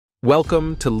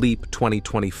Welcome to LEAP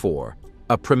 2024,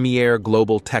 a premier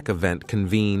global tech event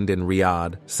convened in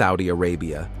Riyadh, Saudi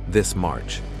Arabia, this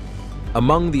March.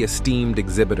 Among the esteemed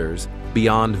exhibitors,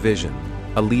 Beyond Vision,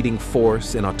 a leading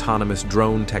force in autonomous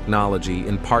drone technology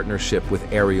in partnership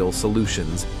with Aerial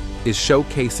Solutions, is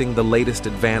showcasing the latest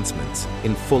advancements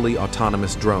in fully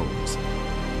autonomous drones.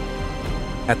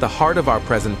 At the heart of our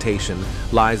presentation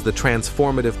lies the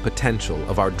transformative potential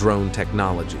of our drone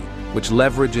technology, which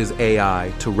leverages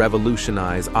AI to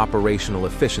revolutionize operational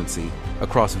efficiency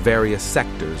across various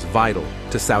sectors vital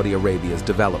to Saudi Arabia's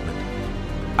development.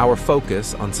 Our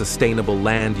focus on sustainable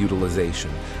land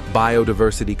utilization,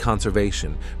 biodiversity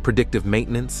conservation, predictive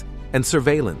maintenance, and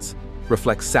surveillance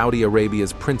reflects Saudi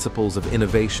Arabia's principles of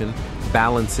innovation,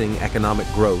 balancing economic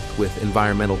growth with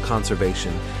environmental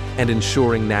conservation, and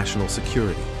ensuring national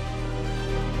security.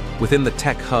 Within the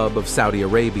tech hub of Saudi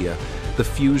Arabia, the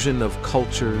fusion of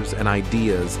cultures and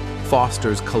ideas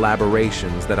fosters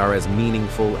collaborations that are as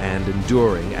meaningful and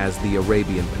enduring as the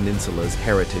Arabian Peninsula's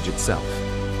heritage itself.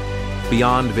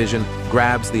 Beyond Vision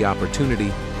grabs the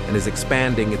opportunity and is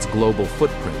expanding its global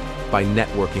footprint by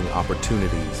networking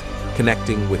opportunities,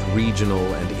 connecting with regional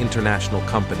and international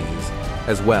companies,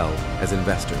 as well as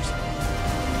investors.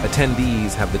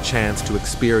 Attendees have the chance to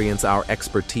experience our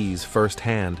expertise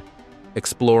firsthand,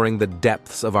 exploring the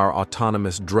depths of our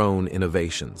autonomous drone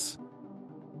innovations.